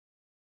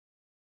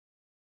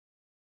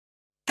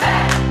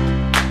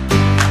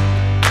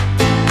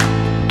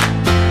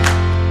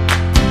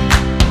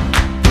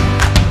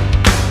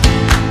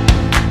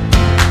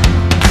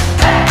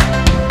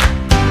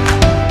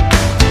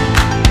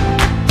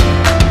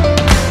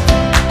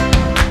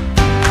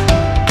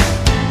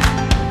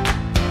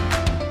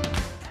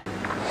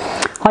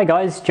Hi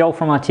guys, Joel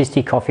from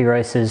Artistic Coffee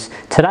Roasters.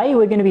 Today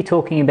we're going to be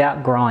talking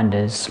about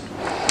grinders.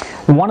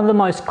 One of the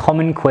most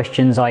common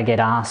questions I get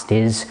asked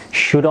is,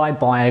 should I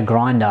buy a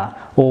grinder?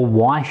 Or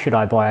why should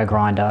I buy a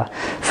grinder?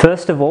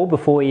 First of all,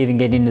 before we even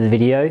get into the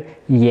video,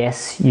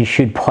 yes, you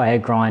should buy a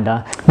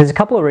grinder. There's a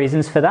couple of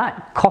reasons for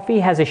that. Coffee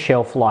has a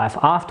shelf life.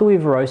 After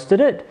we've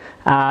roasted it,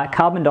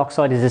 carbon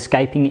dioxide is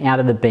escaping out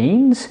of the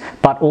beans,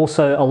 but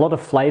also a lot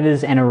of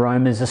flavors and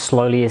aromas are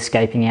slowly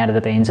escaping out of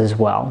the beans as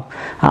well.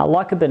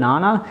 Like a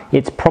banana,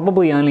 it's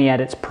probably only at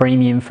its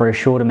premium for a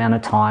short amount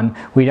of time.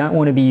 We don't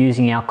want to be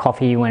using our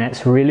coffee when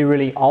it's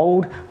really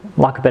old.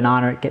 Like a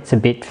banana, it gets a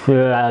bit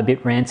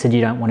rancid.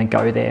 You don't want to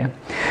go there.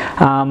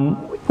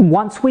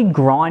 Once we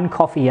grind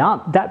coffee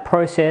up, that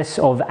process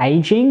of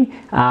aging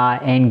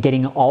and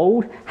getting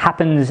old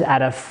happens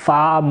at a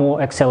far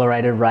more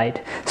accelerated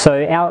rate.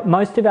 So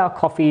most of our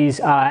coffees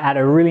are at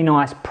a really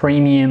nice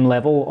premium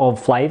level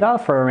of flavor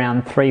for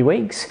around 3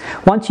 weeks.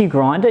 Once you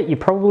grind it, you're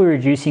probably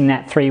reducing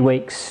that 3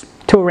 weeks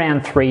to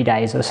around 3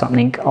 days or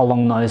something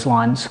along those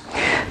lines.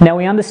 Now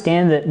we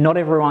understand that not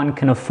everyone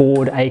can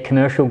afford a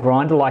commercial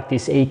grinder like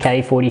this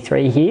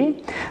EK43 here,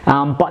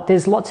 but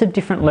there's lots of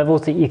different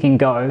levels that you can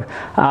go.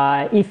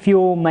 If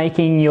you're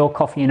making your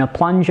coffee in a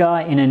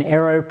plunger, in an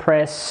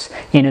AeroPress,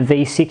 in a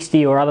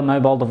V60 or other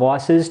mobile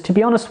devices, to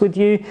be honest with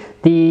you,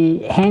 the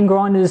hand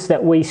grinders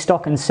that we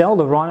stock and sell,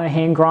 the Rhino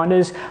hand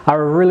grinders,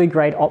 are a really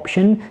great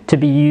option to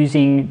be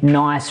using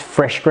nice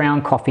fresh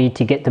ground coffee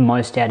to get the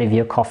most out of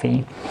your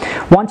coffee.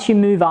 Once you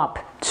move up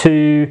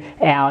to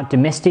our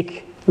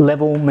domestic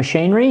level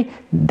machinery,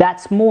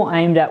 that's more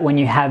aimed at when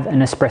you have an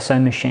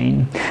espresso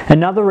machine.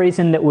 Another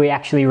reason that we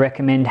actually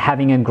recommend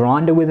having a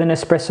grinder with an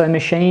espresso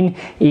machine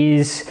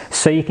is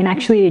so you can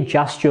actually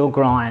adjust your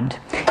grind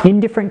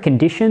in different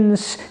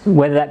conditions,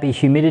 whether that be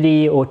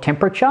humidity or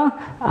temperature,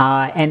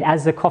 and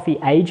as the coffee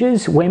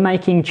ages, we're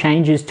making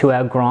changes to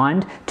our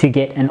grind to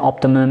get an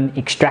optimum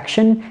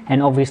extraction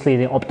and obviously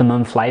the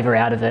optimum flavor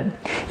out of it.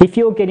 If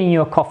you're getting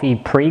your coffee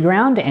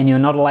pre-ground and you're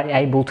not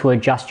able to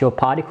adjust your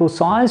particle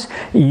size,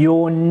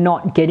 you're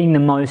not getting the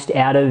most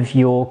out of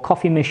your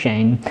coffee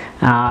machine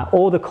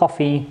or the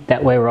coffee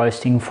that we're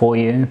roasting for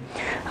you.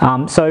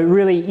 So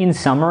really, in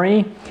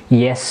summary,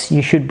 yes,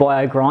 you should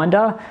buy a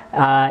grinder.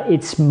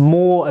 It's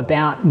more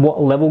about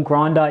what level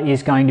grinder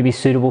is going to be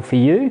suitable for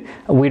you.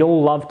 We'd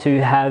all love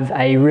to have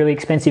a really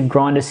expensive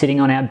grinder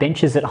sitting on our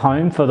benches at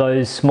home for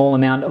those small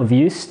amount of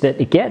use that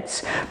it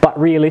gets, but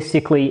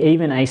realistically,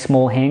 even a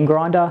small hand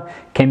grinder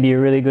can be a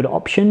really good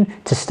option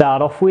to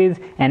start off with.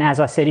 And as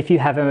I said, if you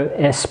have an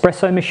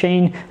espresso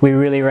machine, we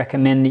really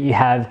recommend that you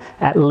have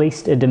at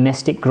least a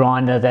domestic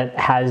grinder that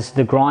has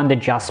the grind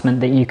adjustment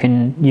that you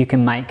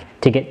can make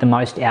to get the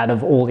most out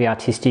of all the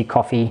artistic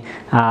coffee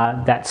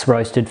that's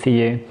roasted for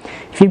you.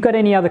 If you've got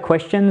any other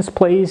questions,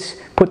 please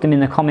put them in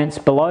the comments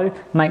below.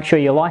 Make sure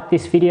you like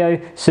this video,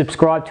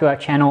 subscribe to our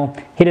channel,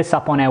 hit us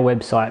up on our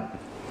website.